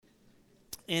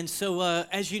And so,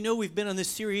 as you know, we've been on this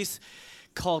series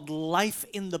called Life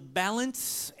in the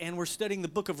Balance, and we're studying the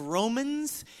book of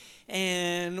Romans,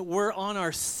 and we're on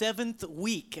our 7th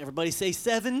week. Everybody say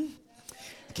 7.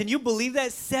 Can you believe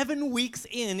that? 7 weeks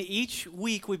in, each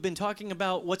week we've been talking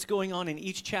about what's going on in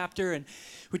each chapter, and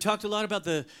we talked a lot about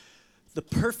the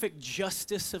perfect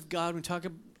justice of God. We talked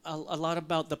a lot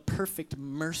about the perfect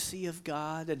mercy of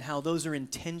God and how those are in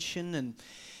tension,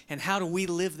 and how do we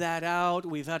live that out.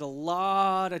 We've had a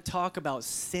lot of talk about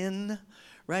sin,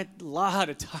 right? A lot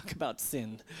of talk about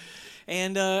sin.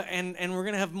 And we're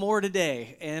going to have more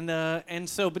today. And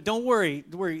so, but don't worry,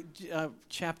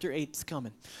 chapter 8's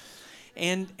coming.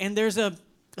 And there's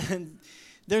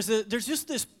just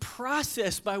this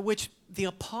process by which the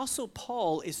Apostle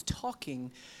Paul is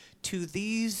talking to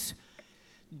this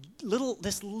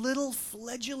little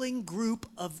fledgling group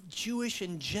of Jewish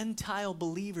and Gentile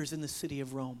believers in the city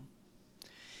of Rome.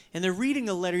 And they're reading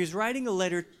a letter. He's writing a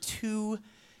letter to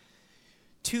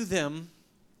them.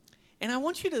 And I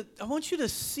want you to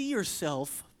see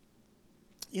yourself,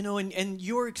 and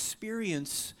your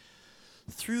experience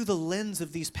through the lens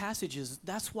of these passages.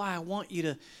 That's why I want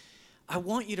you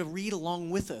to read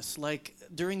along with us. Like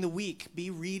during the week, be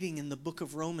reading in the book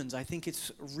of Romans. I think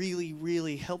it's really,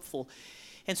 really helpful.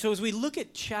 And so as we look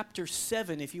at chapter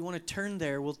 7, if you want to turn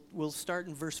there, we'll start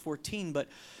in verse 14. But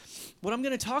what I'm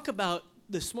going to talk about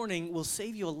this morning will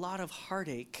save you a lot of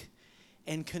heartache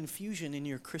and confusion in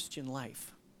your Christian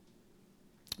life.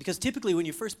 Because typically when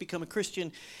you first become a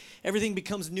Christian, everything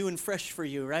becomes new and fresh for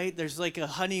you, right? There's like a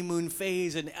honeymoon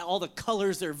phase and all the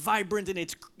colors are vibrant and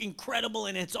it's incredible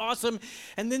and it's awesome.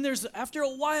 And then after a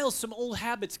while, some old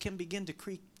habits can begin to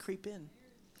creep in.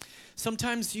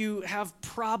 Sometimes you have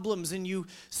problems and you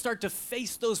start to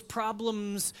face those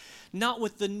problems not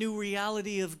with the new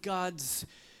reality of God's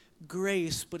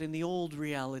grace, but in the old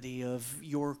reality of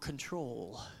your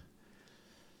control.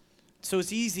 So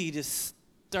it's easy to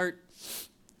start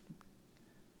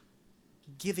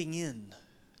giving in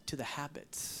to the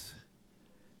habits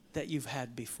that you've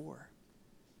had before.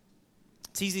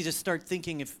 It's easy to start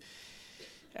thinking, if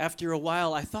after a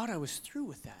while, I thought I was through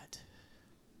with that.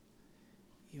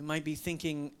 You might be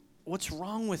thinking, what's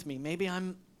wrong with me? Maybe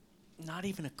I'm not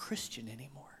even a Christian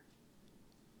anymore.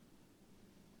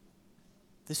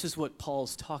 This is what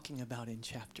Paul's talking about in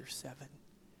chapter 7.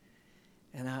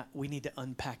 And we need to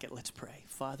unpack it. Let's pray.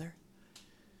 Father,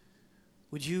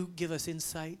 would you give us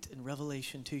insight and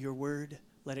revelation to your word?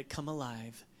 Let it come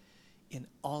alive in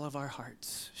all of our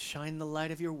hearts. Shine the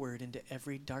light of your word into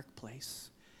every dark place.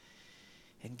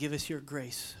 And give us your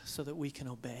grace so that we can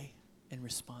obey and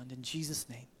respond. In Jesus'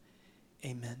 name,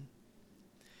 amen.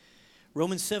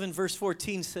 Romans 7 verse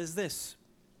 14 says this: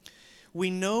 we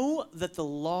know that the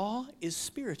law is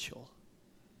spiritual,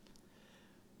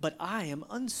 but I am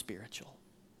unspiritual,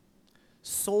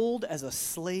 sold as a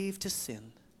slave to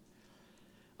sin.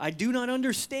 I do not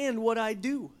understand what I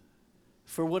do,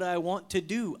 for what I want to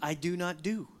do, I do not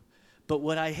do, but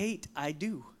what I hate, I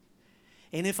do.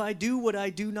 And if I do what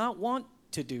I do not want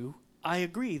to do, I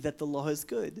agree that the law is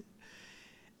good.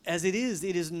 As it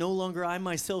is no longer I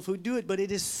myself who do it, but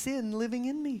it is sin living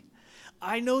in me.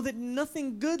 I know that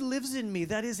nothing good lives in me,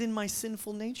 that is in my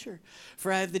sinful nature.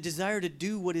 For I have the desire to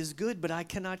do what is good, but I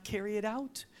cannot carry it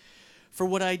out. For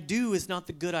what I do is not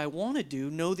the good I want to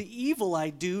do. No, the evil I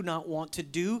do not want to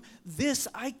do, this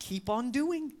I keep on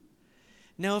doing.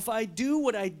 Now, if I do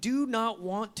what I do not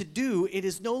want to do, it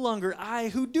is no longer I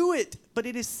who do it, but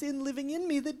it is sin living in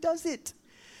me that does it.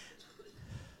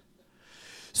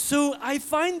 So I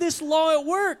find this law at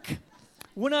work.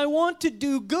 When I want to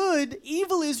do good,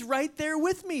 evil is right there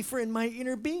with me. For in my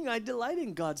inner being, I delight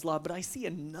in God's law. But I see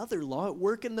another law at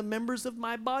work in the members of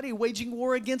my body, waging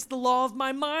war against the law of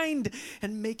my mind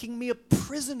and making me a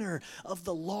prisoner of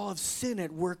the law of sin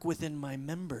at work within my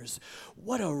members.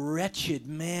 What a wretched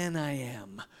man I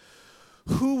am.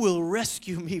 Who will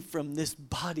rescue me from this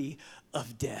body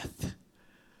of death?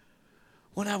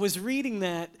 When I was reading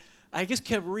that, I just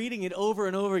kept reading it over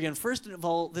and over again. First of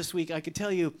all, this week, I could tell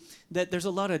you that there's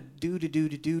a lot of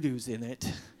do-do-do-do-do-dos in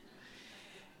it.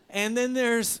 And then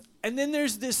there's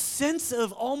this sense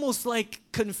of almost like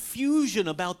confusion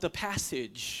about the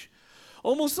passage.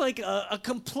 Almost like a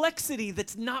complexity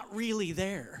that's not really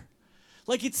there.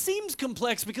 Like it seems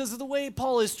complex because of the way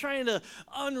Paul is trying to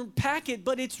unpack it,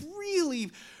 but it's really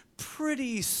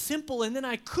pretty simple. And then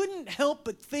I couldn't help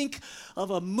but think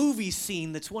of a movie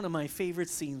scene that's one of my favorite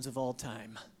scenes of all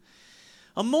time.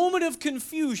 A moment of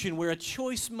confusion where a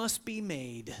choice must be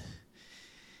made.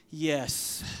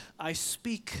 Yes, I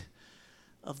speak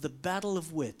of the battle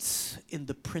of wits in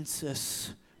The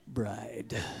Princess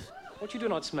Bride. What you do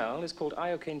not smell is called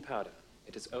iocane powder.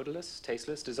 It is odorless,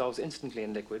 tasteless, dissolves instantly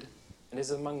in liquid, and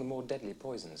is among the more deadly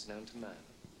poisons known to man.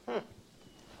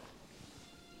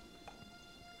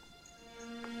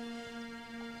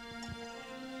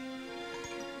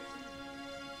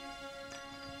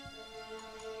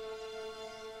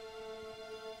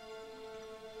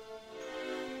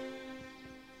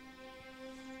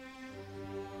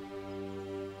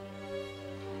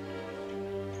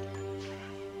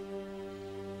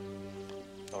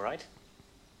 All right.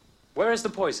 Where is the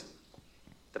poison?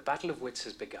 The battle of wits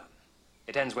has begun.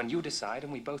 It ends when you decide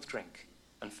and we both drink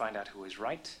and find out who is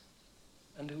right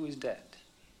and who is dead.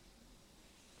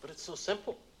 But it's so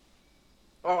simple.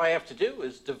 All I have to do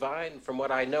is divine from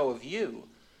what I know of you.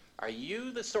 Are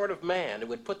you the sort of man who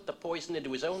would put the poison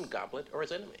into his own goblet or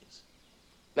his enemy's?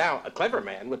 Now, a clever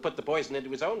man would put the poison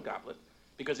into his own goblet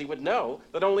because he would know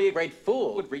that only a great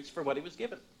fool would reach for what he was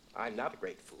given. I'm not a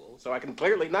great fool, so I can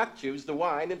clearly not choose the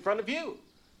wine in front of you.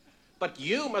 But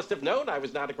you must have known I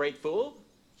was not a great fool.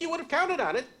 You would have counted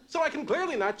on it, so I can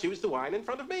clearly not choose the wine in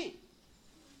front of me.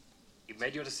 You've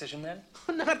made your decision then?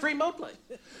 Not remotely,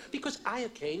 because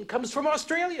iocane comes from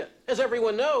Australia, as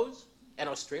everyone knows. And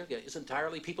Australia is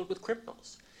entirely peopled with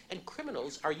criminals. And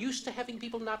criminals are used to having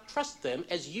people not trust them,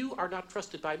 as you are not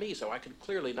trusted by me, so I can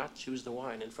clearly not choose the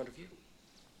wine in front of you.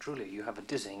 Truly, you have a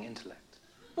dizzying intellect.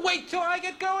 Wait till I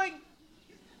get going.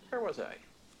 Where was I?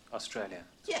 Australia.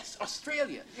 Yes,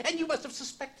 Australia. And you must have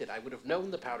suspected I would have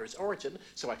known the powder's origin,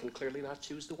 so I can clearly not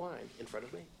choose the wine in front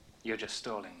of me. You're just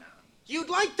stalling now. You'd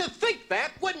like to think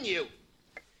that, wouldn't you?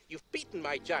 You've beaten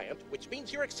my giant, which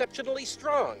means you're exceptionally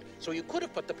strong. So you could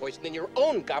have put the poison in your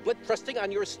own goblet, trusting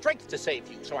on your strength to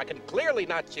save you, so I can clearly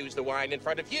not choose the wine in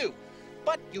front of you.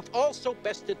 But you've also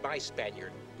bested my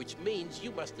Spaniard, which means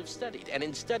you must have studied. And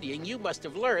in studying, you must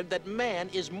have learned that man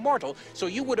is mortal. So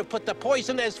you would have put the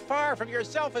poison as far from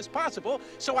yourself as possible,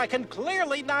 so I can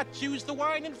clearly not choose the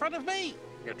wine in front of me.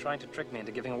 You're trying to trick me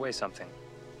into giving away something.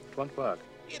 It won't work.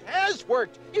 It has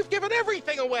worked. You've given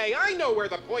everything away. I know where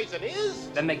the poison is.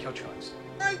 Then make your choice.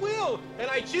 I will. And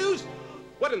I choose.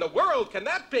 What in the world can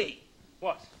that be?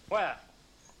 What? Where?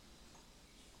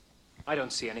 I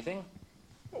don't see anything.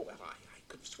 Oh, well, I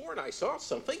could have sworn I saw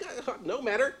something. No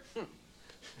matter.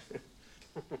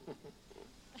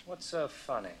 What's so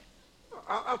funny?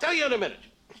 I'll tell you in a minute.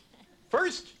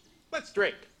 First, let's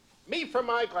drink. Me from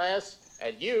my glass,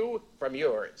 and you from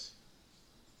yours.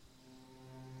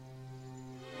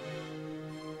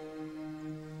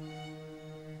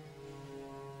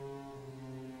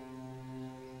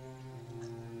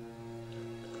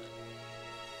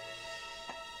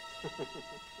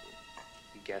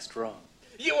 You guessed wrong.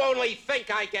 You only think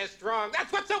I guessed wrong.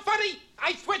 That's what's so funny.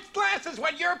 I switched glasses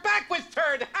when your back was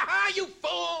turned. Ha ha, you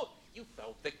fool. You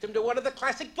fell victim to one of the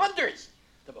classic blunders.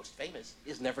 The most famous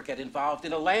is never get involved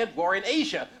in a land war in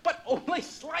Asia, but only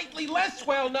slightly less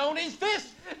well known is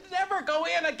this. Never go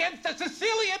in against a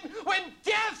Sicilian when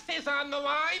death is on the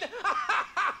line.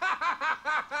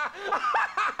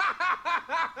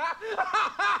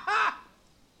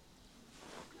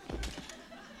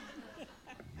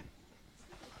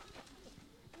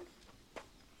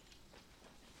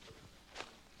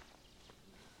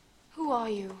 Who are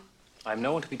you? I'm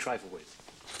no one to be trifled with.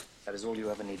 That is all you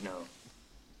ever need know.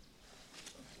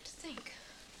 To think,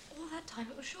 all that time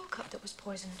it was Shortcut that was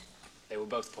poisoned. They were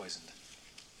both poisoned.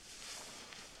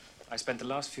 I spent the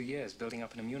last few years building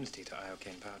up an immunity to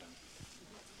iocane powder.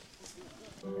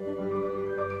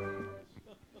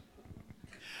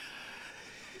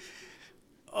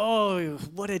 Oh,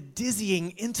 what a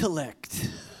dizzying intellect.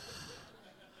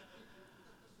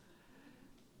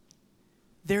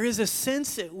 There is a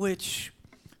sense at which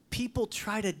people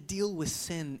try to deal with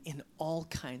sin in all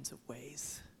kinds of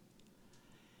ways.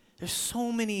 There's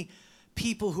so many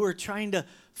people who are trying to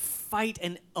fight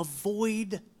and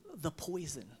avoid the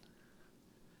poison.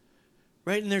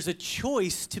 Right? And there's a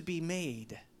choice to be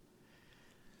made.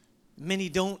 Many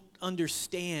don't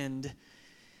understand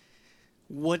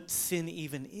what sin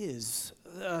even is.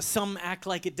 Some act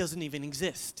like it doesn't even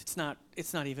exist. It's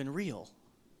not even real.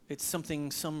 It's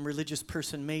something some religious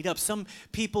person made up. Some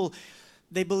people,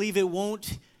 they believe it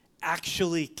won't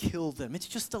actually kill them. It's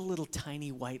just a little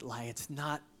tiny white lie. It's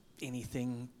not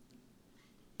anything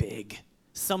big.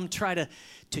 Some try to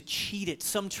cheat it.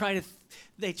 Some try to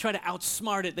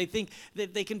outsmart it. They think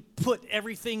that they can put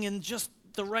everything in just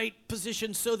the right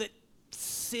position so that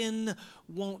sin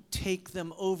won't take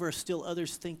them over. Still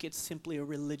others think it's simply a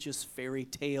religious fairy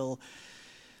tale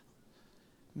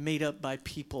made up by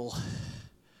people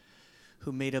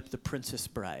who made up The Princess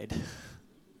Bride.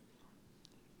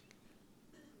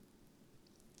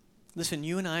 Listen,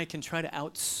 you and I can try to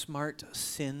outsmart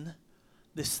sin,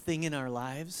 this thing in our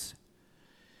lives,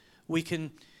 We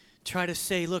can try to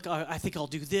say, look, I think I'll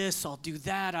do this, I'll do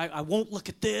that, I won't look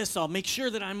at this, I'll make sure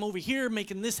that I'm over here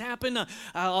making this happen,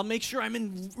 I'll make sure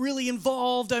I'm really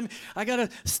involved, I got to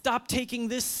stop taking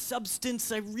this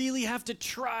substance, I really have to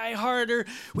try harder.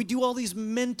 We do all these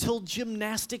mental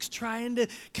gymnastics trying to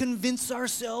convince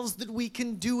ourselves that we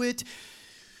can do it.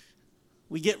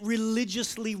 We get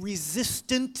religiously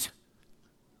resistant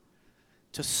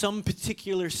to some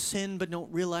particular sin, but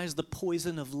don't realize the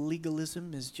poison of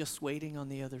legalism is just waiting on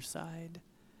the other side.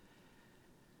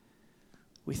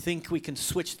 We think we can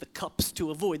switch the cups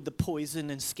to avoid the poison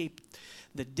and escape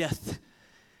the death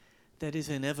that is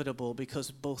inevitable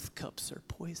because both cups are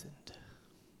poisoned.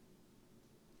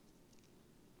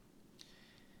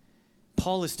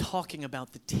 Paul is talking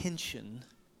about the tension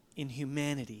in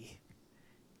humanity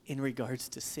in regards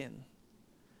to sin.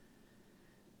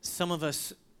 Some of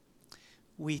us,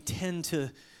 we tend to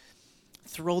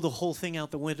throw the whole thing out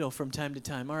the window from time to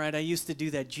time. All right, I used to do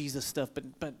that Jesus stuff,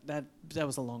 but that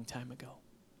was a long time ago.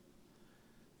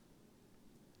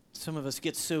 Some of us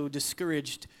get so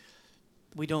discouraged,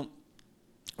 we don't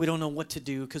know what to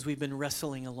do because we've been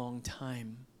wrestling a long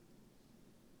time.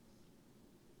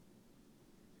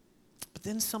 But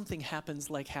then something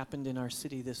happens like happened in our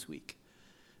city this week.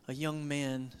 A young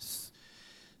man,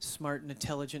 smart and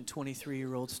intelligent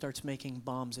 23-year-old, starts making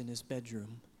bombs in his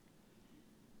bedroom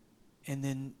and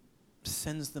then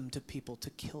sends them to people to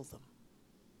kill them.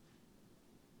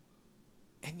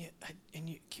 And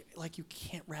you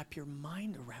can't wrap your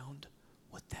mind around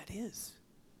what that is.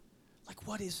 Like,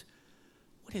 what is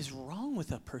wrong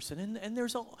with a person? And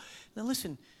there's all. Now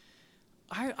listen,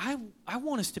 I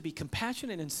want us to be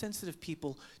compassionate and sensitive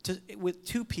people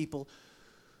to people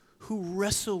who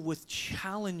wrestle with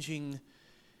challenging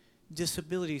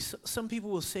disabilities. Some people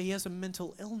will say he has a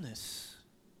mental illness.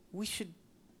 We should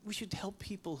help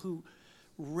people who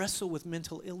wrestle with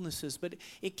mental illnesses, but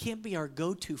it can't be our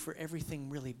go-to for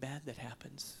everything really bad that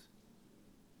happens.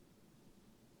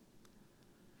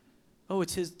 Oh,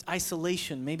 it's his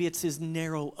isolation. Maybe it's his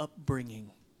narrow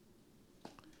upbringing.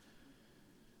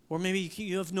 Or maybe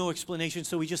you have no explanation,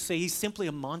 so we just say he's simply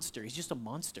a monster. He's just a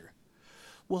monster.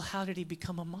 Well, how did he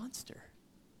become a monster?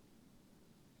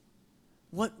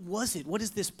 What was it? What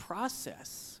is this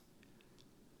process?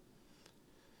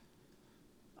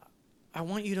 I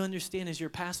want you to understand, as your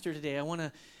pastor today, I want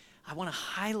to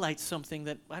highlight something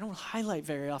that I don't highlight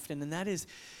very often, and that is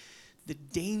the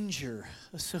danger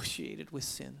associated with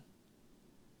sin.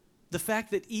 The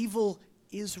fact that evil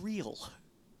is real.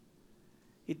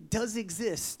 It does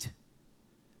exist.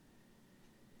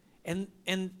 And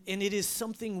it is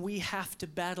something we have to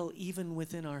battle even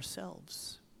within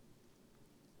ourselves.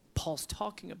 Paul's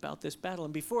talking about this battle.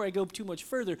 And before I go too much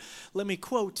further, let me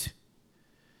quote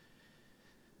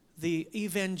the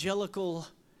evangelical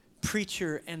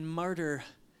preacher and martyr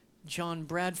John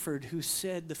Bradford, who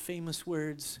said the famous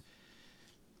words,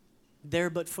 "There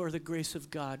but for the grace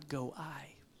of God go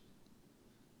I."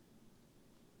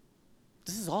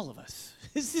 This is all of us.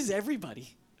 This is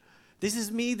everybody. This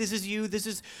is me, this is you,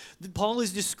 Paul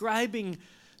is describing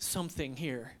something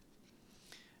here.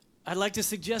 I'd like to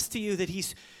suggest to you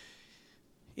that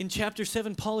in chapter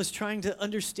 7, Paul is trying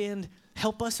to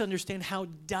help us understand how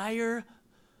dire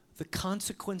the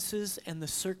consequences and the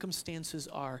circumstances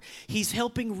are. He's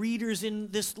helping readers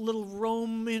in this little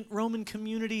Roman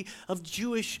community of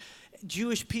Jewish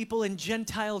people and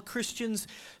Gentile Christians,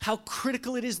 how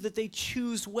critical it is that they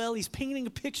choose well. He's painting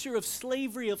a picture of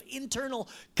slavery, of internal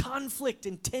conflict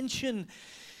and tension,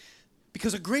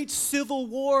 because a great civil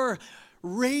war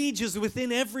rages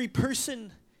within every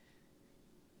person.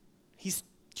 He's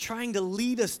trying to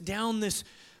lead us down this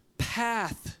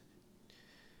path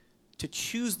to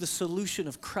choose the solution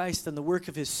of Christ and the work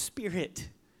of his Spirit.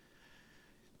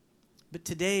 But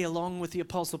today, along with the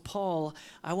Apostle Paul,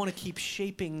 I want to keep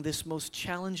shaping this most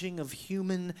challenging of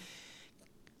human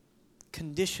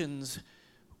conditions,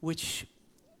 which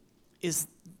is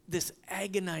this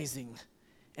agonizing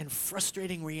and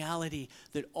frustrating reality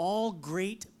that all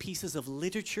great pieces of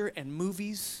literature and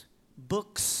movies,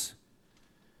 books,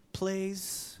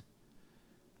 plays,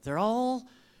 they're all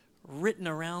written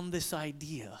around this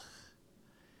idea.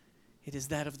 It is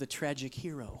that of the tragic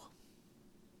hero.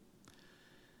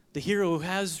 The hero who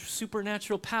has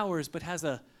supernatural powers but has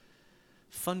a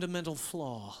fundamental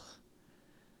flaw.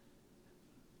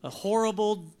 A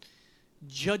horrible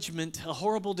judgment, a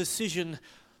horrible decision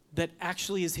that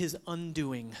actually is his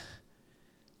undoing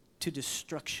to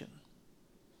destruction.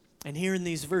 And here in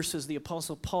these verses, the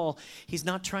Apostle Paul, he's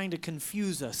not trying to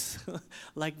confuse us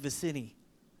like Vicini.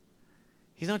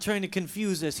 He's not trying to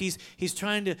confuse us. He's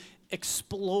trying to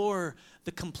explore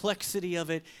the complexity of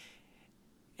it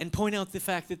and point out the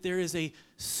fact that there is a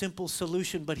simple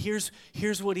solution. But here's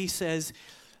what he says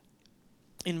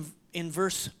in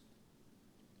verse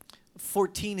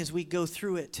 14 as we go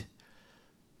through it.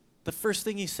 The first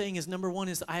thing he's saying is, number one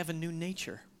is, I have a new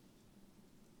nature.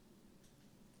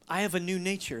 I have a new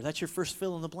nature. That's your first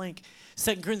fill in the blank.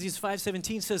 2 Corinthians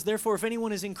 5:17 says, therefore, if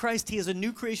anyone is in Christ, he is a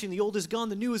new creation. The old is gone,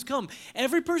 the new has come.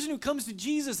 Every person who comes to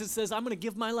Jesus and says, I'm going to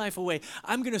give my life away.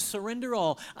 I'm going to surrender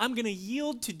all. I'm going to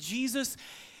yield to Jesus.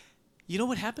 You know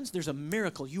what happens? There's a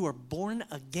miracle. You are born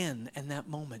again in that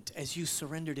moment as you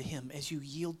surrender to him, as you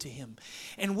yield to him.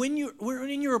 And when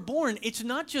you're born, it's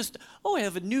not just, oh, I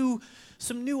have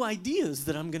some new ideas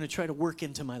that I'm going to try to work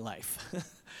into my life.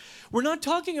 We're not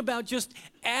talking about just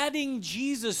adding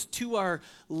Jesus to our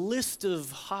list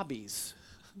of hobbies.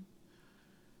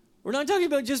 We're not talking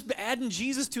about just adding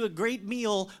Jesus to a great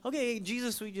meal. Okay,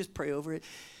 Jesus, we just pray over it.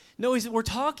 No, we're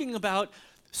talking about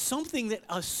something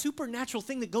a supernatural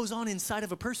thing that goes on inside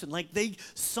of a person. Like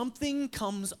something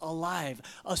comes alive.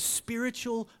 A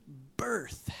spiritual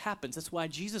birth happens. That's why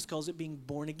Jesus calls it being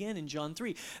born again in John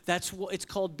 3. That's what it's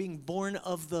called, being born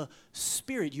of the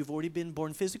Spirit. You've already been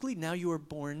born physically. Now you are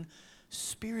born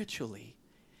spiritually.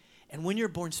 And when you're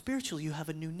born spiritually, you have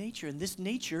a new nature. And this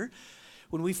nature,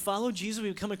 when we follow Jesus, we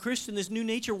become a Christian, this new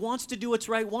nature wants to do what's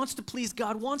right, wants to please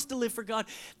God, wants to live for God.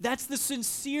 That's the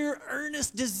sincere,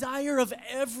 earnest desire of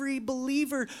every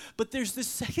believer. But there's the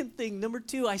second thing. Number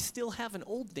two, I still have an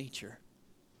old nature.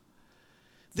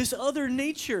 This other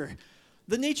nature,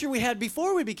 the nature we had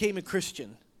before we became a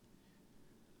Christian.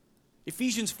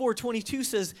 Ephesians 4:22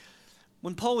 says,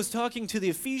 when Paul was talking to the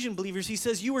Ephesian believers, he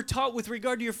says, you were taught with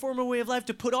regard to your former way of life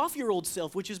to put off your old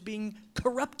self, which is being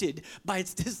corrupted by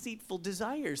its deceitful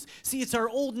desires. See, it's our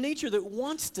old nature that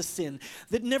wants to sin,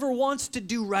 that never wants to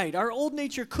do right. Our old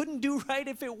nature couldn't do right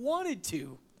if it wanted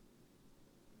to.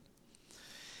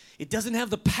 It doesn't have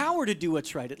the power to do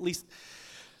what's right, at least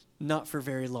not for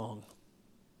very long.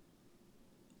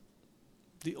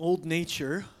 The old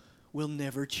nature will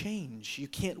never change. You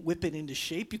can't whip it into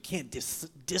shape. You can't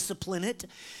discipline it.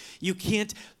 You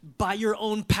can't, by your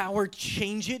own power,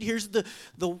 change it. Here's the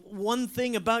one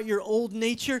thing about your old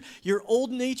nature. Your old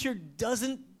nature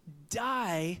doesn't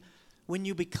die when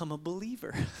you become a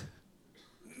believer.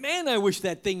 Man, I wish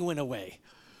that thing went away.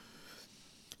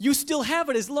 You still have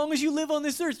it. As long as you live on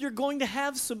this earth, you're going to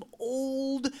have some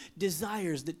old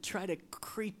desires that try to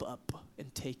creep up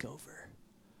and take over.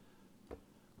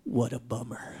 What a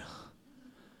bummer.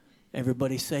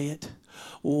 Everybody say it.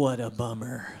 What a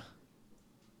bummer.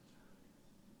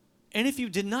 And if you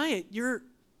deny it, you're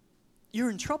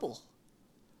in trouble.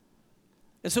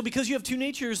 And so because you have two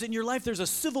natures in your life, there's a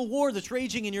civil war that's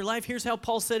raging in your life. Here's how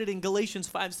Paul said it in Galatians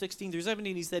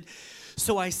 5:16-17. He said,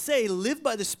 so I say, live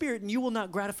by the Spirit, and you will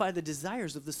not gratify the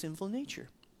desires of the sinful nature.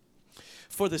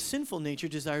 For the sinful nature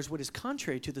desires what is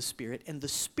contrary to the Spirit, and the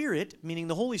Spirit, meaning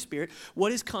the Holy Spirit,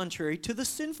 what is contrary to the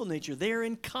sinful nature. They are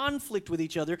in conflict with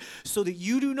each other, so that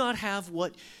you do not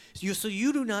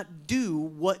you do not do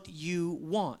what you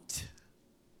want.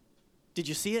 Did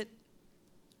you see it?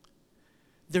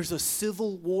 There's a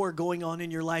civil war going on in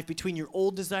your life between your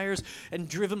old desires and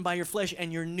driven by your flesh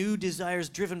and your new desires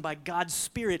driven by God's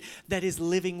Spirit that is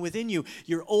living within you.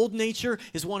 Your old nature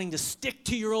is wanting to stick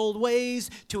to your old ways,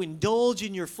 to indulge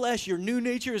in your flesh. Your new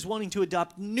nature is wanting to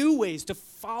adopt new ways, to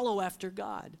follow after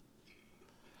God.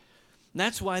 And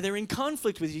that's why they're in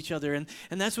conflict with each other. And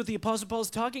that's what the Apostle Paul is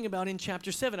talking about in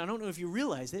chapter 7. I don't know if you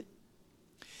realize it,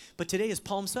 but today is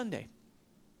Palm Sunday.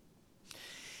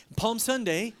 Palm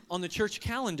Sunday on the church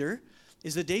calendar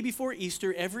is the day before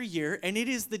Easter every year, and it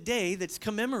is the day that's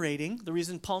commemorating, the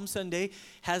reason Palm Sunday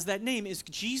has that name is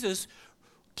Jesus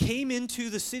came into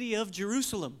the city of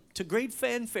Jerusalem to great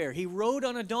fanfare. He rode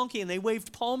on a donkey, and they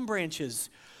waved palm branches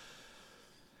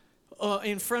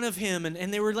in front of him,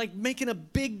 and they were like making a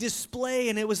big display,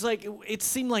 and it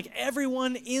seemed like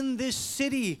everyone in this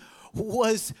city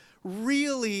was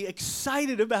really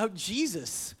excited about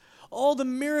Jesus. All the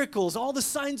miracles, all the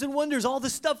signs and wonders, all the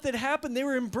stuff that happened, they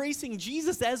were embracing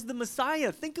Jesus as the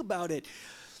Messiah. Think about it.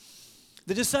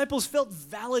 The disciples felt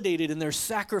validated in their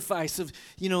sacrifice of,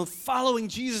 following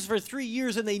Jesus for 3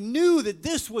 years, and they knew that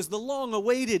this was the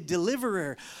long-awaited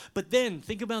deliverer. But then,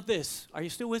 think about this. Are you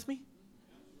still with me?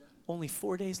 Only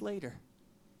 4 days later.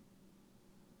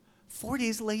 4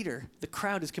 days later, the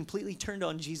crowd is completely turned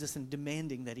on Jesus and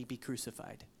demanding that he be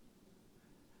crucified.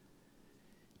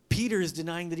 Peter is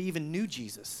denying that he even knew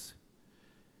Jesus.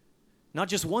 Not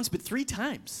just once, but 3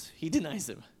 times he denies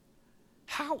him.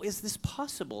 How is this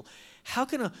possible? How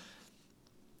can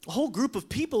A whole group of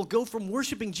people go from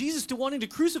worshiping Jesus to wanting to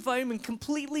crucify him and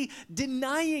completely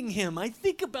denying him. I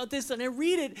think about this and I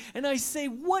read it and I say,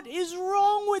 what is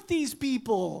wrong with these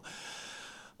people?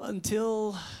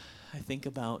 Until I think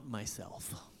about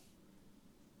myself.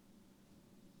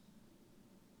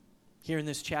 Here in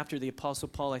this chapter, the Apostle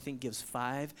Paul, I think, gives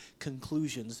 5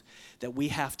 conclusions that we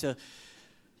have to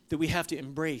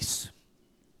embrace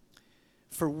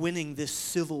for winning this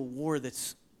civil war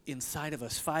that's inside of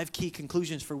us. 5 key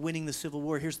conclusions for winning the civil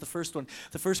war. Here's the first one.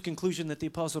 The first conclusion that the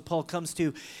Apostle Paul comes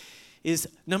to is,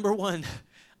 number 1,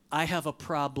 I have a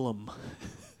problem.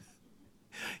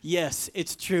 Yes,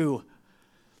 it's true.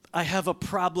 I have a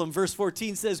problem. Verse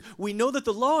 14 says, we know that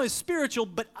the law is spiritual,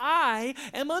 but I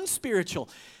am unspiritual,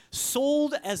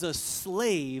 sold as a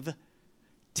slave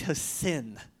to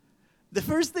sin. The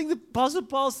first thing the Apostle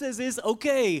Paul says is,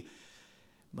 okay,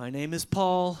 my name is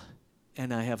Paul,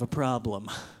 and I have a problem.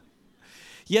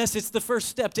 Yes, it's the first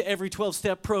step to every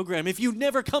 12-step program. If you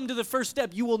never come to the first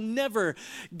step, you will never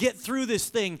get through this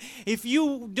thing. If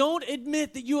you don't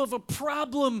admit that you have a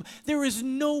problem, there is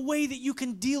no way that you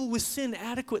can deal with sin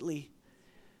adequately.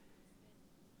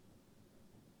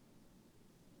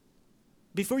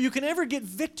 Before you can ever get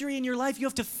victory in your life, you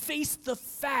have to face the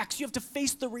facts. You have to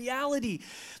face the reality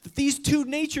that these two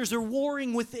natures are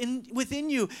warring within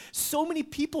you. So many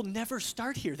people never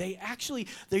start here. They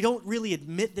don't really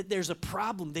admit that there's a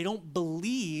problem. They don't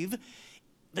believe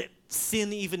that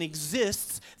sin even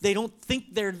exists. They don't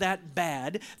think they're that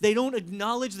bad. They don't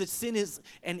acknowledge that sin is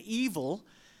an evil.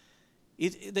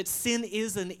 That sin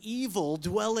is an evil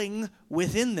dwelling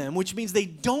within them, which means they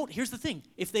don't, here's the thing,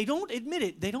 if they don't admit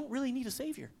it, they don't really need a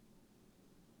Savior.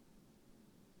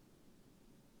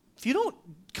 If you don't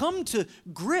come to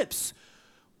grips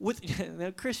with, now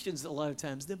Christians a lot of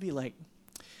times, they'll be like,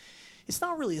 it's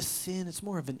not really a sin, it's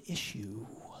more of an issue.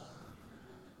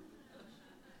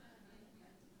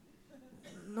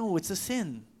 No, it's a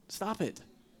sin. Stop it.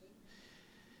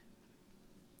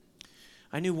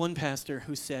 I knew one pastor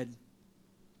who said,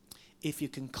 if you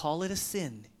can call it a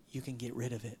sin, you can get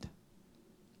rid of it.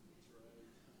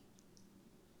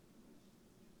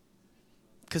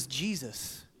 Because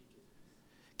Jesus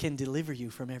can deliver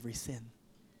you from every sin.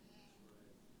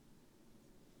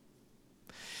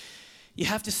 You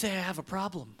have to say, I have a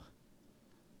problem.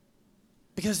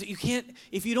 Because you can't,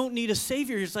 if you don't need a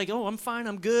Savior, it's like, oh, I'm fine,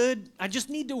 I'm good. I just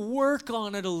need to work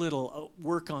on it a little.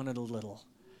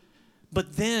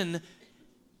 But then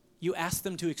you ask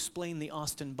them to explain the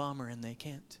Austin bomber, and they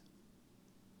can't.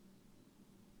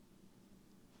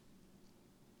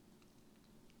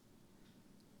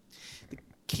 The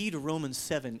key to Romans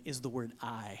 7 is the word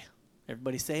I.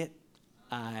 Everybody say it?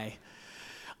 I.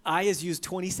 I is used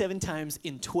 27 times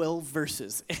in 12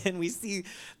 verses, and we see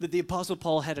that the Apostle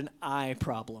Paul had an I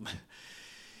problem.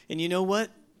 And you know what?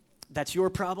 That's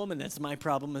your problem, and that's my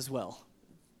problem as well.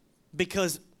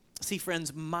 Because, see,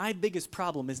 friends, my biggest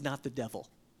problem is not the devil.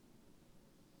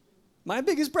 My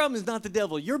biggest problem is not the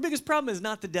devil. Your biggest problem is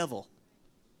not the devil.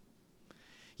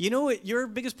 You know what your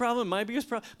biggest problem, my biggest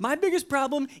problem? My biggest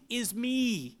problem is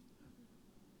me.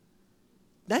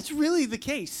 That's really the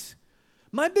case.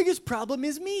 My biggest problem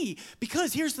is me.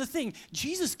 Because here's the thing.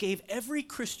 Jesus gave every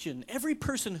Christian, every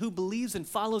person who believes and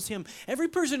follows him, every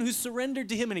person who's surrendered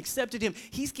to him and accepted him,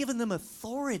 he's given them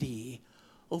authority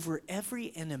over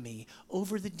every enemy,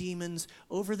 over the demons,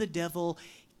 over the devil.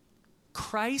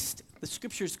 Christ, the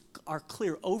scriptures are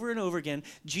clear over and over again.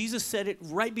 Jesus said it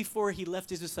right before he left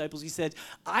his disciples. He said,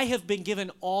 I have been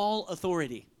given all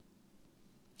authority.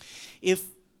 If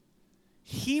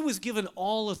he was given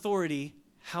all authority,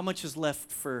 how much is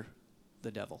left for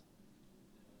the devil?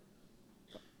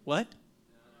 What?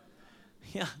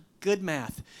 Yeah, good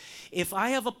math. If I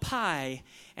have a pie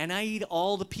and I eat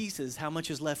all the pieces, how much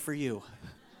is left for you?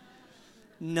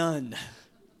 None.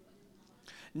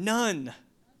 None.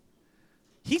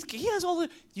 He has all the,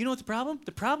 you know what the problem?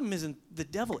 The problem isn't the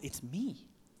devil, it's me.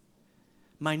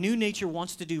 My new nature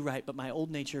wants to do right, but my old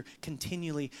nature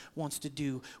continually wants to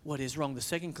do what is wrong. The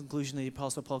second conclusion that the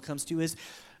Apostle Paul comes to is,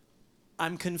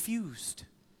 I'm confused.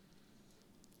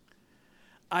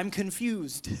 I'm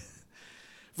confused.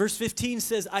 Verse 15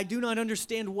 says, I do not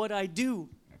understand what I do.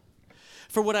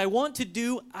 For what I want to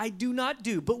do, I do not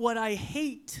do. But what I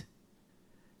hate,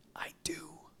 I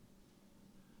do.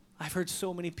 I've heard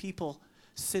so many people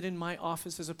sit in my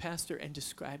office as a pastor and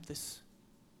describe this.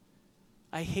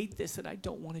 I hate this and I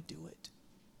don't want to do it.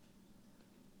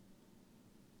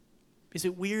 Is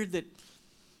it weird that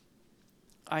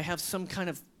I have some kind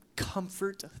of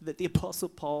comfort that the Apostle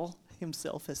Paul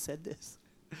himself has said this?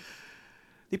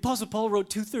 The Apostle Paul wrote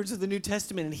 2/3 of the New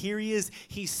Testament, and here he is.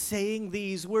 He's saying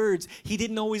these words. He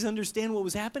didn't always understand what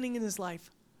was happening in his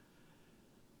life.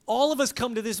 All of us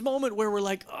come to this moment where we're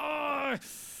like, oh,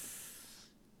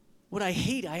 what I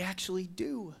hate, I actually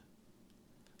do.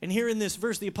 And here in this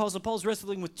verse, the Apostle Paul's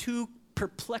wrestling with two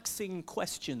perplexing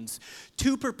questions.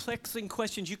 Two perplexing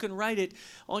questions. You can write it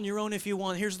on your own if you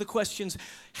want. Here's the questions.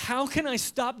 How can I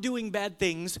stop doing bad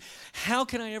things? How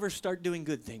can I ever start doing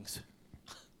good things?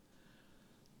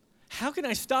 How can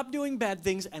I stop doing bad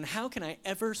things, and how can I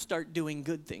ever start doing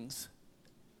good things?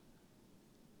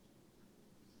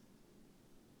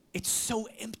 It's so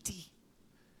empty.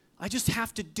 I just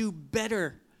have to do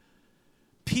better.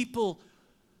 People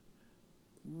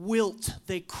wilt,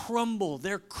 they crumble,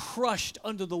 they're crushed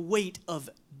under the weight of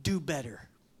do better.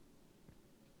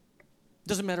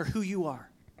 Doesn't matter who you are.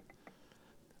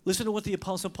 Listen to what the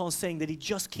Apostle Paul is saying, that he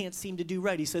just can't seem to do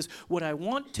right. He says, what I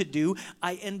want to do,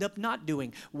 I end up not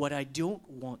doing. What I don't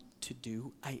want to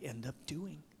do, I end up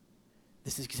doing.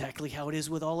 This is exactly how it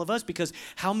is with all of us, because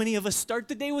how many of us start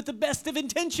the day with the best of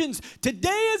intentions?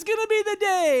 Today is going to be the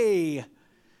day.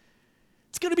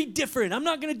 It's going to be different. I'm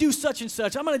not going to do such and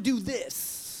such. I'm going to do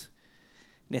this.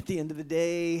 And at the end of the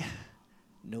day,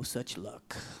 no such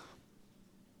luck.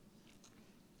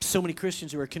 So many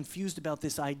Christians who are confused about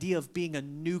this idea of being a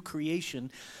new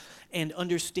creation and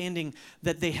understanding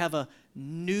that they have a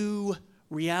new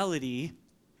reality.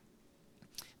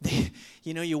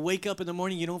 You wake up in the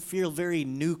morning, you don't feel very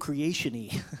new creation-y.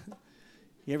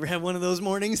 You ever have one of those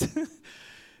mornings?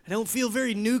 I don't feel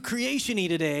very new creation-y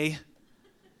today.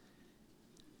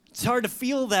 It's hard to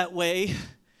feel that way.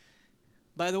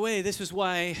 By the way, this is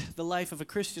why the life of a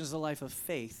Christian is a life of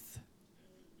faith.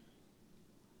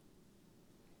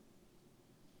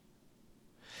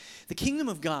 The kingdom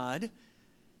of God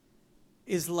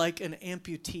is like an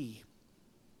amputee.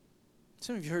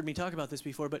 Some of you heard me talk about this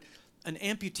before, but an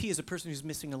amputee is a person who's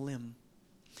missing a limb.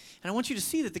 And I want you to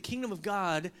see that the kingdom of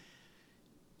God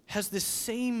has this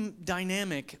same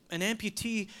dynamic. An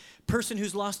amputee, person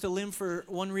who's lost a limb for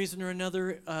one reason or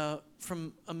another,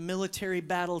 from a military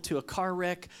battle to a car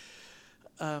wreck,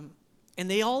 and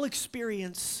they all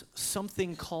experience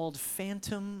something called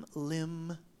phantom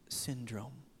limb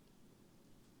syndrome.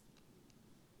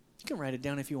 You can write it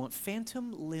down if you want.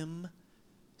 Phantom limb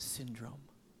syndrome.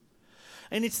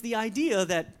 And it's the idea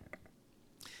that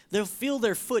they'll feel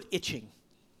their foot itching,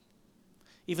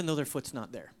 even though their foot's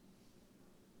not there.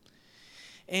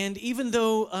 And even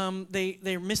though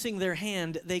they're missing their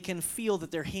hand, they can feel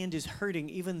that their hand is hurting,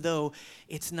 even though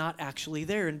it's not actually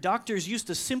there. And doctors used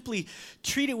to simply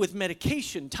treat it with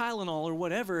medication, Tylenol or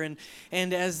whatever. And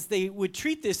as they would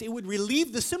treat this, it would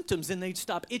relieve the symptoms, and they'd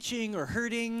stop itching or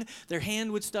hurting. Their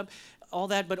hand would stop, all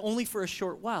that, but only for a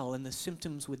short while, and the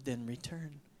symptoms would then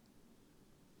return.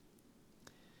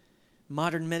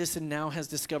 Modern medicine now has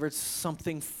discovered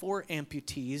something for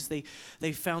amputees.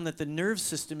 They found that the nerve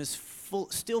system is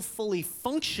still fully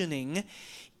functioning,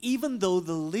 even though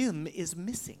the limb is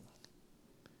missing.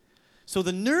 So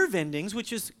the nerve endings,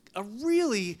 which is a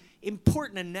really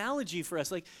important analogy for us,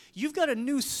 like you've got a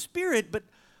new spirit, but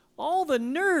all the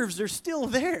nerves are still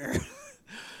there.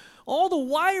 All the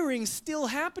wiring's still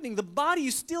happening. The body,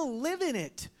 you still live in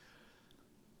it.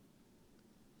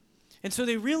 And so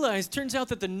they realized, turns out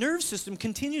that the nerve system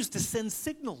continues to send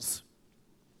signals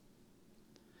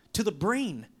to the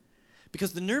brain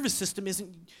because the nervous system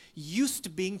isn't used to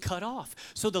being cut off.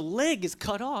 So the leg is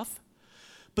cut off,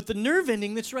 but the nerve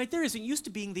ending that's right there isn't used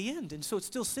to being the end. And so it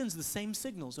still sends the same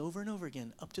signals over and over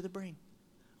again up to the brain.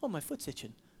 Oh, my foot's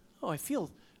itching. Oh, I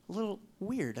feel a little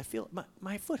weird. I feel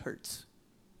my foot hurts.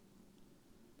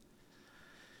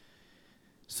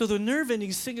 So the nerve ending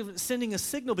is sending a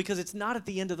signal because it's not at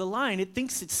the end of the line. It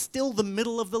thinks it's still the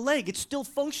middle of the leg. It's still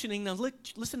functioning. Now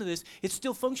listen to this. It's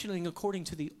still functioning according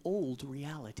to the old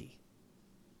reality.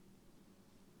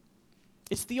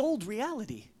 It's the old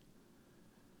reality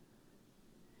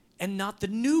and not the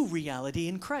new reality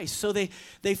in Christ. So they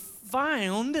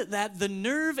found that the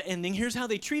nerve ending, here's how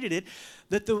they treated it,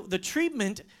 that the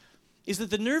treatment is that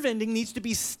the nerve ending needs to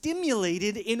be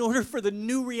stimulated in order for the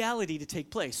new reality to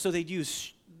take place. So they'd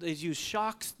use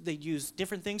shocks, they'd use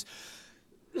different things,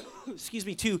 excuse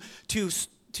me,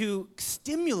 to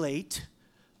stimulate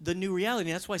the new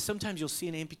reality. That's why sometimes you'll see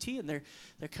an amputee and they're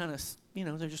kind of,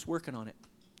 they're just working on it.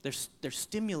 They're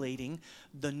stimulating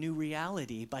the new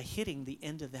reality by hitting the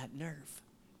end of that nerve.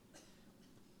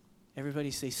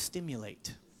 Everybody say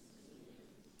stimulate.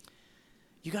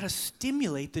 You got to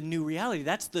stimulate the new reality.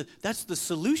 That's the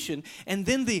solution, and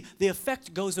then the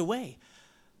effect goes away.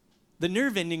 The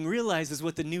nerve ending realizes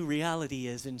what the new reality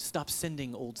is and stops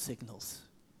sending old signals.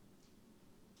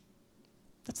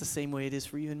 That's the same way it is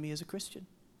for you and me as a Christian.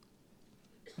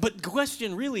 But the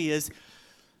question really is,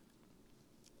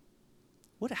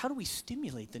 how do we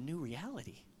stimulate the new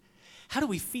reality? How do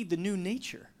we feed the new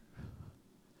nature?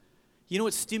 You know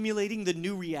what stimulating the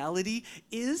new reality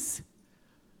is?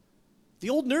 The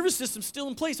old nervous system's still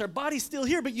in place. Our body's still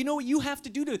here. But you know what you have to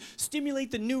do to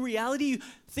stimulate the new reality?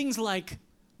 Things like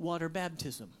water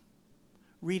baptism,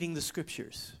 reading the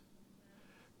scriptures,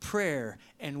 prayer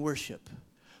and worship,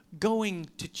 going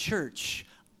to church.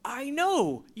 I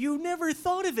know, you never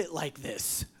thought of it like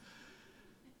this.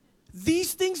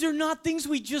 These things are not things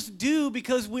we just do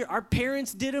because our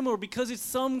parents did them or because it's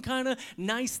some kind of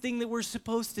nice thing that we're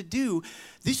supposed to do.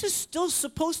 This is still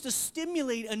supposed to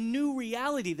stimulate a new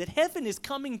reality that heaven is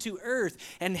coming to earth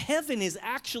and heaven is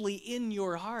actually in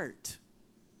your heart.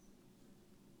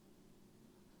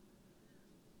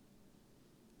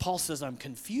 Paul says, I'm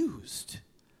confused.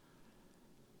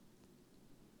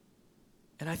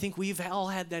 And I think we've all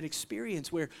had that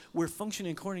experience where we're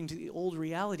functioning according to the old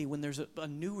reality when there's a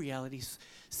new reality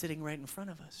sitting right in front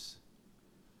of us.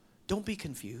 Don't be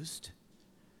confused.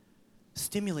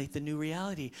 Stimulate the new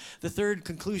reality. The third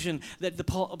conclusion that the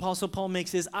Apostle Paul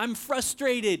makes is, I'm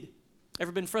frustrated.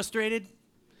 Ever been frustrated?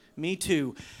 Me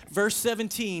too. Verse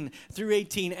 17 through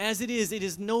 18, as it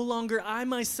is no longer I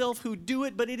myself who do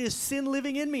it, but it is sin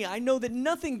living in me. I know that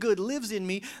nothing good lives in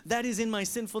me, that is in my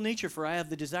sinful nature, for I have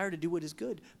the desire to do what is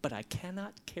good, but I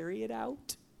cannot carry it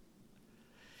out.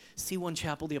 C1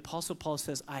 Chapel, the Apostle Paul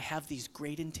says, I have these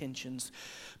great intentions,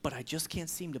 but I just can't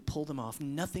seem to pull them off.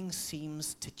 Nothing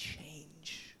seems to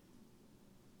change.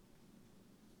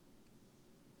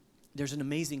 There's an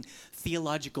amazing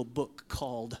theological book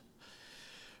called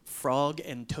Frog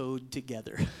and Toad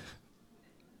Together.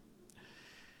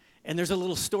 And there's a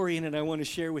little story in it I want to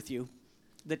share with you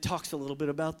that talks a little bit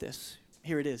about this.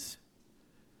 Here it is.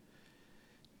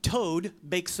 Toad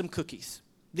bakes some cookies.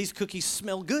 These cookies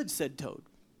smell good, said Toad.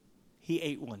 He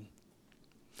ate one.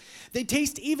 They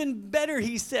taste even better,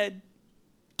 he said.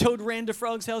 Toad ran to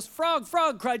Frog's house. Frog,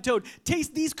 Frog, cried Toad,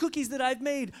 taste these cookies that I've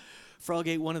made. Frog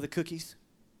ate one of the cookies.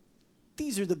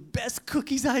 These are the best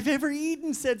cookies I've ever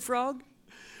eaten, said Frog.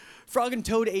 Frog and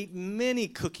Toad ate many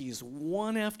cookies,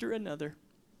 one after another.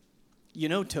 You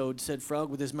know, Toad, said Frog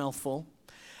with his mouth full,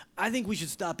 I think we should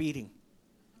stop eating.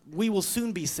 We will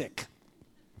soon be sick.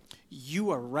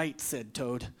 You are right, said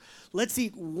Toad. Let's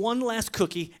eat one last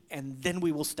cookie, and then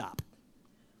we will stop.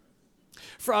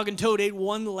 Frog and Toad ate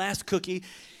one last cookie.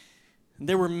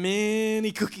 There were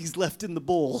many cookies left in the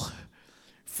bowl.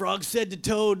 Frog said to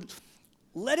Toad,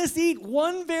 let us eat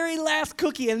one very last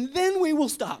cookie, and then we will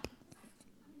stop.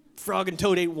 Frog and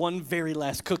Toad ate one very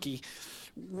last cookie.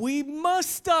 We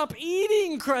must stop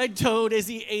eating, cried Toad as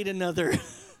he ate another.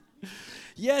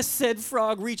 Yes, said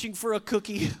Frog, reaching for a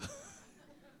cookie.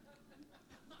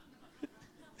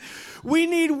 We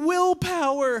need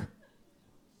willpower.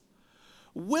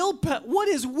 What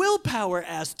is willpower?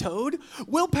 Asked Toad.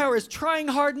 Willpower is trying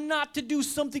hard not to do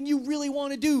something you really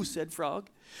want to do, said Frog.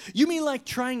 You mean like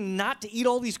trying not to eat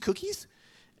all these cookies?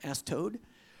 Asked Toad.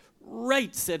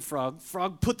 Right, said Frog.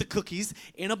 Frog put the cookies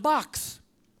in a box.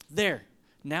 There,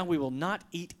 now we will not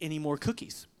eat any more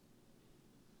cookies.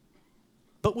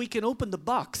 But we can open the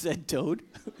box, said Toad.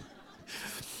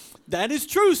 That is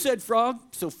true, said Frog.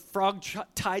 So Frog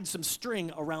tied some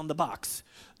string around the box.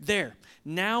 There,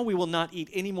 now we will not eat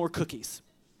any more cookies.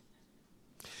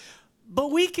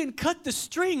 But we can cut the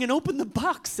string and open the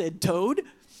box, said Toad.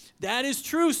 That is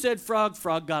true, said Frog.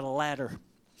 Frog got a ladder.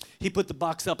 He put the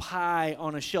box up high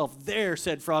on a shelf. There,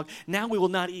 said Frog, now we will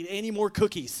not eat any more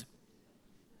cookies.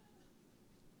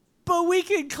 But we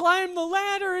can climb the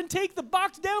ladder and take the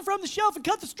box down from the shelf and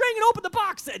cut the string and open the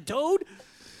box, said Toad.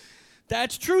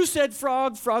 That's true, said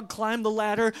Frog. Frog climbed the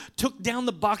ladder, took down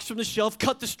the box from the shelf,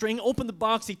 cut the string, opened the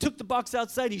box. He took the box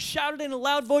outside. He shouted in a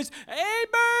loud voice, hey,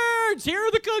 birds, here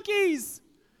are the cookies.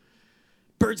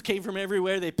 Birds came from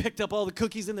everywhere. They picked up all the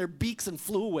cookies in their beaks and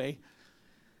flew away.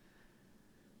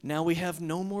 Now we have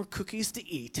no more cookies to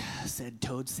eat, said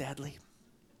Toad sadly.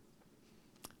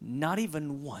 Not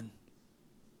even one.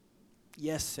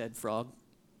 Yes, said Frog.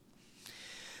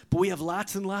 But we have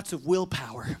lots and lots of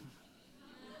willpower.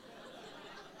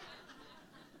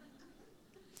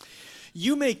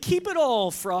 You may keep it all,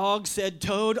 Frog, said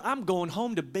Toad. I'm going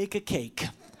home to bake a cake.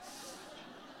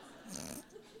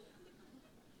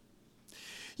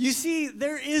 You see,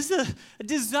 there is a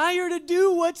desire to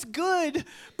do what's good,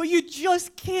 but you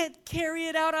just can't carry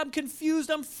it out. I'm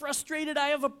confused. I'm frustrated. I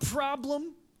have a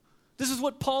problem. This is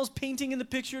what Paul's painting in the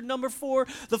picture. Number 4,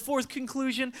 the fourth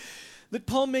conclusion that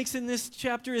Paul makes in this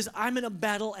chapter is, I'm in a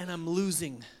battle and I'm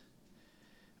losing.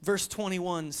 Verse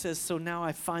 21 says, so now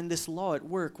I find this law at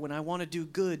work. When I want to do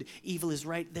good, evil is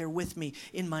right there with me.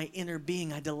 In my inner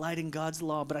being, I delight in God's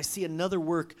law. But I see another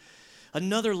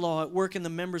law at work in the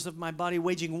members of my body,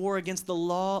 waging war against the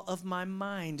law of my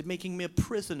mind, making me a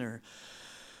prisoner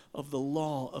of the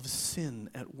law of sin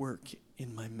at work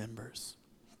in my members.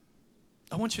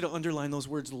 I want you to underline those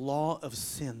words, law of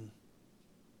sin.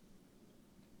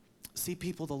 See,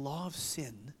 people, the law of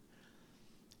sin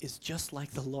is just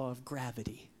like the law of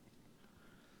gravity.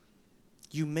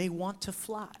 You may want to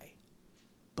fly,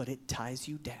 but it ties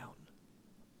you down.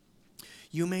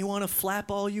 You may want to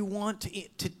flap all you want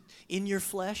in your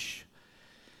flesh,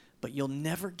 but you'll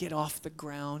never get off the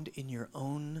ground in your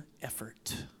own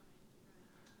effort.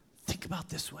 Think about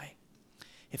this way.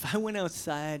 If I went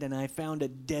outside and I found a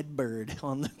dead bird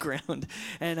on the ground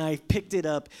and I picked it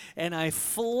up and I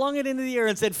flung it into the air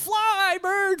and said, fly,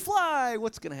 bird, fly,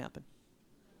 what's going to happen?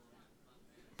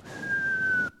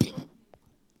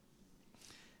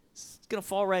 It's going to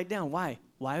fall right down. Why?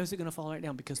 Why is it going to fall right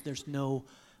down? Because there's no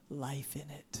life in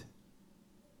it.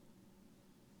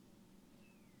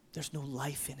 There's no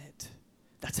life in it.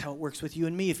 That's how it works with you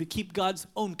and me. If we keep God's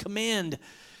own command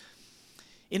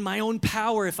in my own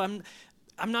power, if I'm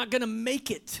not going to make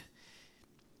it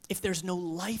if there's no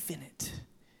life in it.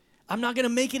 I'm not going to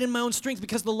make it in my own strength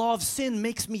because the law of sin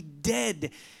makes me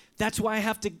dead. That's why I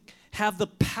have to have the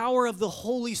power of the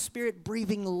Holy Spirit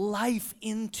breathing life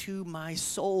into my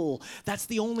soul. That's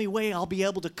the only way I'll be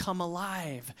able to come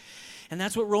alive. And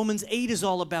that's what Romans 8 is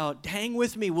all about. Hang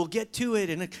with me. We'll get to it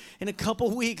in a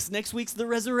couple weeks. Next week's the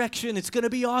resurrection. It's going to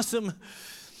be awesome.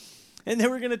 And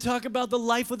then we're going to talk about the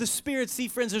life of the Spirit. See,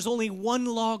 friends, there's only one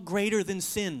law greater than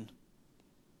sin.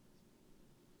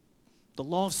 The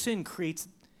law of sin creates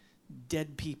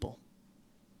dead people.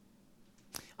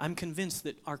 I'm convinced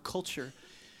that our culture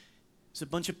is a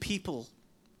bunch of people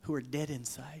who are dead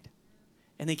inside.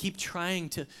 And they keep trying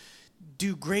to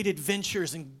do great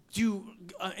adventures and do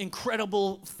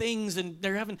incredible things. And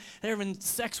they're having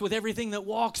sex with everything that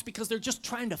walks because they're just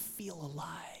trying to feel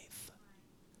alive.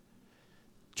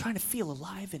 Trying to feel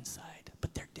alive inside,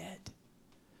 but they're dead.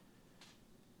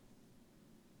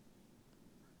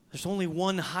 There's only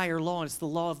one higher law, and it's the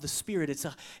law of the Spirit. It's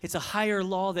a higher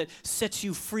law that sets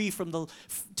you free from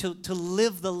to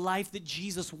live the life that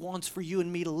Jesus wants for you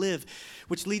and me to live,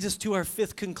 which leads us to our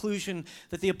fifth conclusion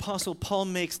that the Apostle Paul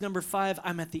makes. Number 5,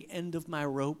 I'm at the end of my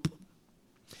rope.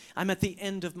 I'm at the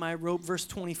end of my rope. Verse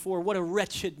 24, what a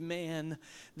wretched man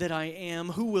that I am.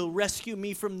 Who will rescue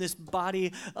me from this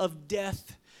body of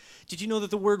death? Did you know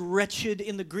that the word wretched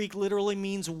in the Greek literally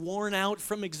means worn out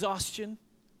from exhaustion?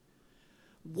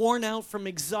 Worn out from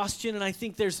exhaustion. And I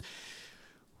think there's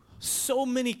so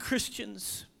many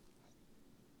Christians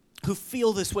who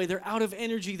feel this way. They're out of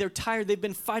energy. They're tired. They've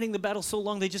been fighting the battle so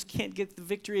long they just can't get the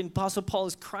victory. And Apostle Paul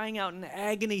is crying out in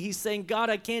agony. He's saying, God,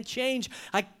 I can't change.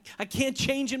 I can't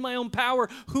change in my own power.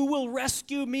 Who will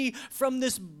rescue me from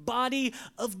this body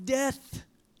of death?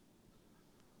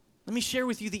 Let me share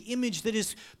with you the image that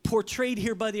is portrayed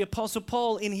here by the Apostle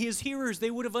Paul in his hearers. They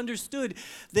would have understood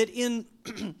that in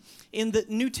the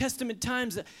New Testament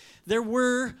times, there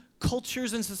were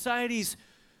cultures and societies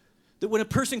that when a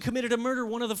person committed a murder,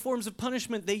 one of the forms of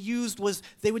punishment they used was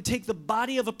they would take the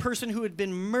body of a person who had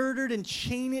been murdered and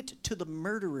chain it to the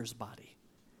murderer's body.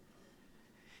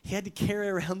 He had to carry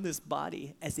around this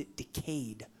body as it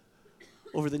decayed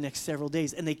over the next several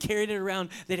days. And they carried it around.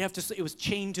 It was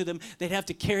chained to them. They'd have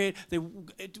to carry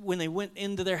it. When they went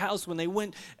into their house, when they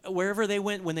went, wherever they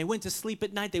went, when they went to sleep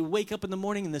at night, they would wake up in the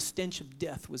morning and the stench of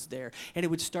death was there. And it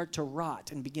would start to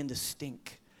rot and begin to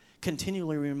stink,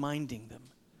 continually reminding them.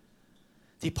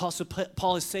 The Apostle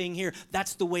Paul is saying here,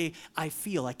 that's the way I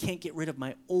feel. I can't get rid of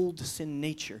my old sin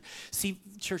nature. See,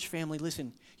 church family,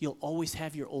 listen, you'll always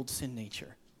have your old sin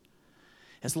nature.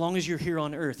 As long as you're here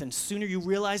on earth. And sooner you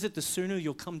realize it, the sooner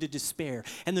you'll come to despair.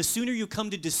 And the sooner you come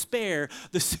to despair,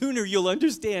 the sooner you'll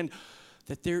understand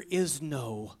that there is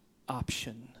no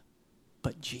option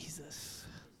but Jesus.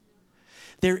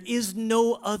 There is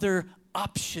no other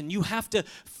option. You have to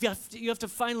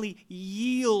finally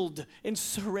yield and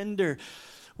surrender.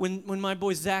 When my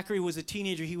boy Zachary was a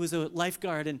teenager, he was a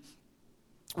lifeguard. And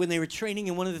when they were training,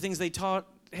 and one of the things they taught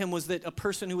him was that a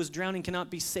person who was drowning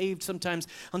cannot be saved sometimes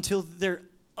until they're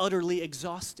utterly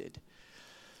exhausted.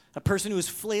 A person who is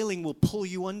flailing will pull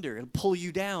you under and pull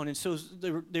you down. And so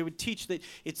they would teach that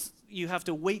you have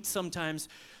to wait sometimes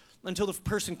until the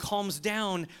person calms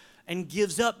down and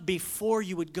gives up before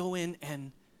you would go in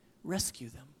and rescue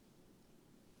them.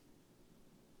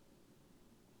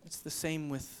 It's the same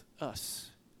with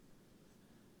us.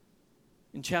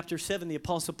 In chapter 7, the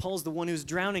Apostle Paul's the one who's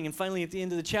drowning, and finally at the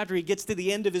end of the chapter, he gets to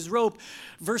the end of his rope.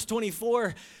 Verse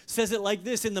 24 says it like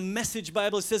this in the Message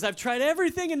Bible. It says, I've tried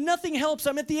everything and nothing helps.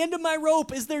 I'm at the end of my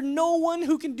rope. Is there no one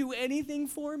who can do anything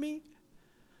for me?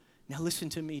 Now listen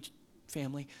to me,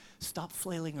 family. Stop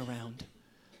flailing around.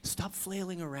 Stop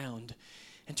flailing around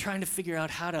and trying to figure out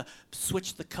how to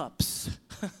switch the cups,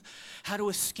 how to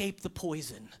escape the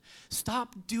poison.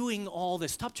 Stop doing all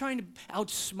this. Stop trying to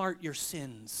outsmart your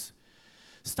sins.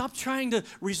 Stop trying to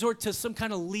resort to some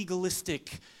kind of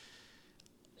legalistic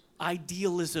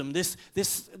idealism, this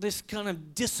kind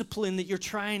of discipline that you're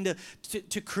trying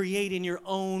to create in your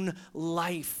own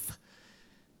life.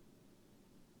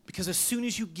 Because as soon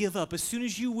as you give up, as soon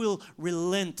as you will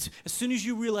relent, as soon as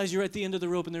you realize you're at the end of the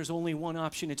rope and there's only one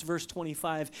option, it's verse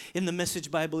 25 in the Message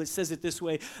Bible. It says it this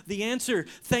way. The answer,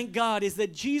 thank God, is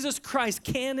that Jesus Christ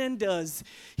can and does.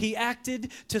 He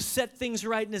acted to set things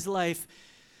right in his life.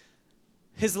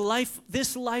 His life,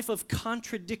 this life of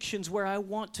contradictions where I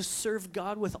want to serve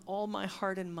God with all my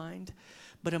heart and mind,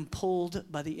 but I'm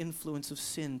pulled by the influence of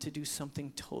sin to do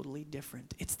something totally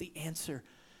different. It's the answer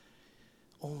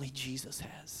only Jesus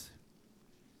has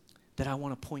that I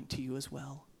want to point to you as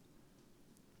well.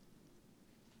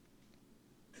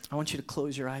 I want you to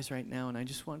close your eyes right now, and I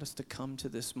just want us to come to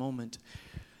this moment.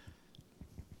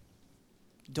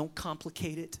 Don't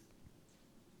complicate it.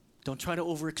 Don't try to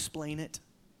over-explain it.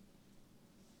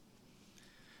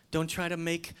 Don't try to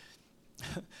make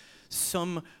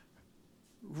some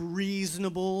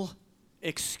reasonable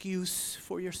excuse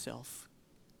for yourself.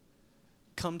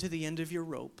 Come to the end of your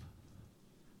rope.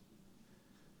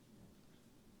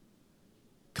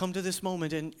 Come to this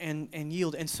moment and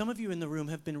yield. And some of you in the room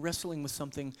have been wrestling with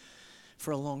something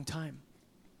for a long time.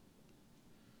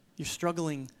 You're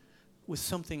struggling with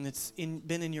something that's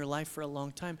been in your life for a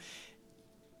long time.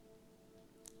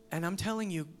 And I'm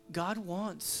telling you, God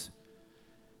wants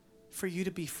for you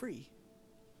to be free.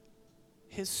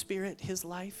 His Spirit, His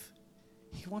life,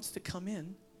 He wants to come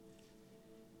in.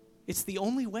 It's the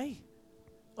only way.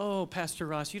 Oh, Pastor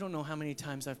Ross, you don't know how many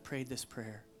times I've prayed this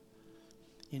prayer.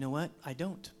 You know what? I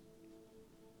don't.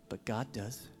 But God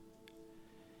does.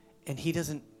 And He's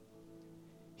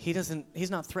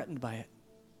not threatened by it.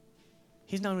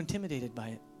 He's not intimidated by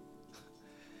it.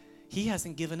 He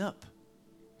hasn't given up.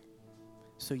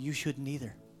 So you shouldn't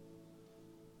either.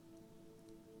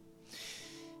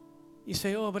 You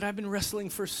say, oh, but I've been wrestling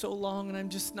for so long and I'm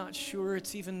just not sure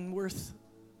it's even worth.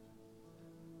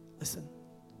 Listen.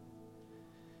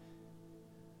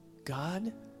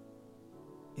 God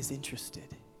is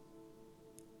interested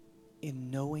in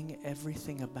knowing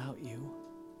everything about you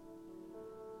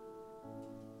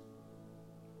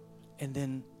and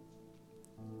then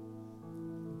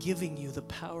giving you the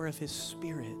power of His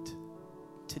Spirit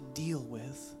to deal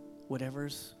with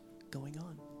whatever's going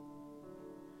on.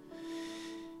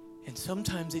 And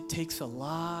sometimes it takes a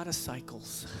lot of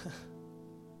cycles.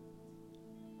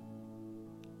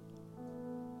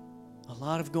 A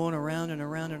lot of going around and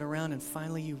around and around, and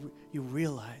finally you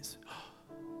realize,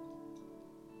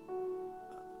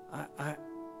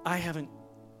 I haven't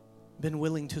been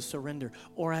willing to surrender,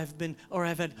 or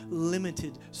I've had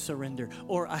limited surrender,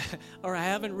 or I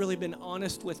haven't really been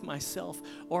honest with myself,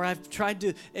 or I've tried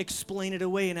to explain it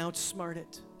away and outsmart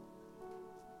it.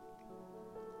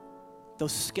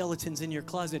 Those skeletons in your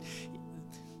closet,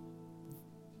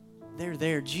 they're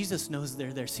there. Jesus knows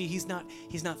they're there. See, He's not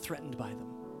threatened by them.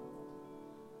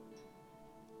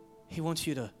 He wants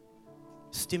you to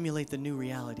stimulate the new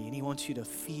reality, and He wants you to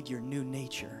feed your new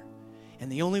nature.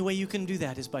 And the only way you can do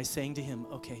that is by saying to Him,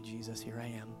 okay, Jesus, here I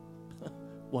am.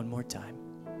 One more time.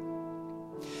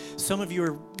 Some of you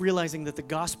are realizing that the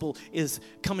gospel is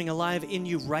coming alive in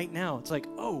you right now. It's like,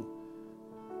 oh,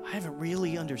 I haven't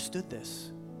really understood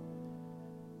this.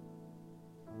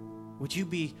 Would you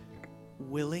be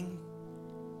willing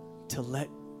to let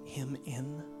Him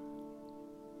in?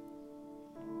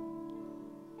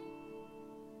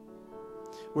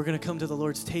 We're going to come to the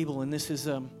Lord's table, and this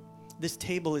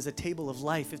table is a table of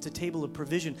life. It's a table of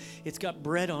provision. It's got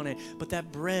bread on it, but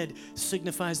that bread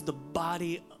signifies the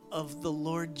body of the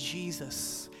Lord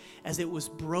Jesus as it was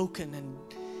broken and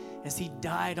as He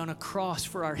died on a cross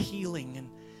for our healing. And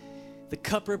the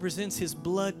cup represents His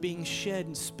blood being shed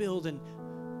and spilled, and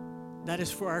that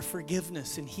is for our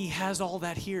forgiveness, and He has all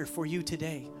that here for you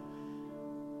today.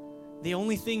 The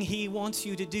only thing He wants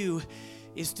you to do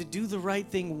is to do the right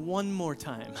thing one more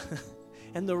time.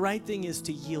 And the right thing is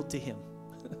to yield to Him.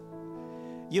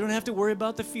 You don't have to worry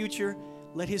about the future.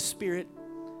 Let His Spirit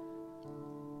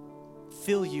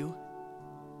fill you.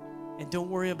 And don't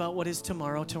worry about what is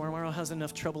tomorrow. Tomorrow has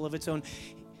enough trouble of its own.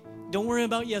 Don't worry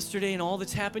about yesterday and all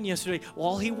that's happened yesterday.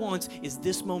 All he wants is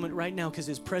this moment right now, because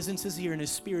his presence is here and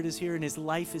his spirit is here and his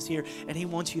life is here, and he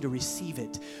wants you to receive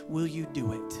it. Will you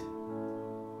do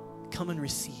it? Come and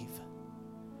receive.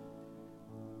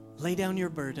 Lay down your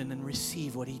burden and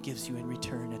receive what he gives you in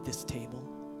return at this table.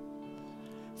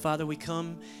 Father, we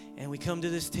come to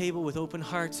this table with open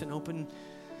hearts and open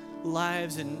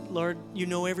lives. And Lord, you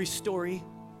know every story.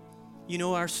 You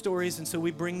know our stories, and so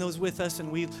we bring those with us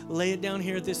and we lay it down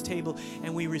here at this table,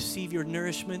 and we receive your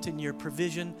nourishment and your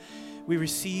provision. We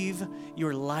receive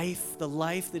your life, the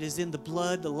life that is in the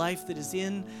blood, the life that is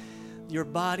in your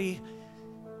body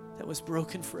that was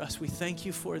broken for us. We thank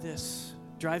you for this.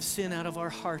 Drive sin out of our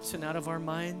hearts and out of our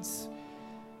minds.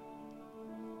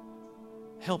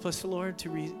 Help us, Lord,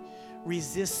 to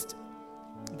resist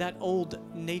that old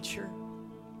nature,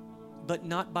 but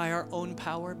not by our own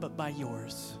power, but by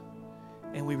yours.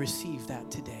 And we receive that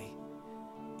today.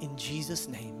 In Jesus'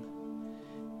 name,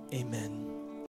 amen.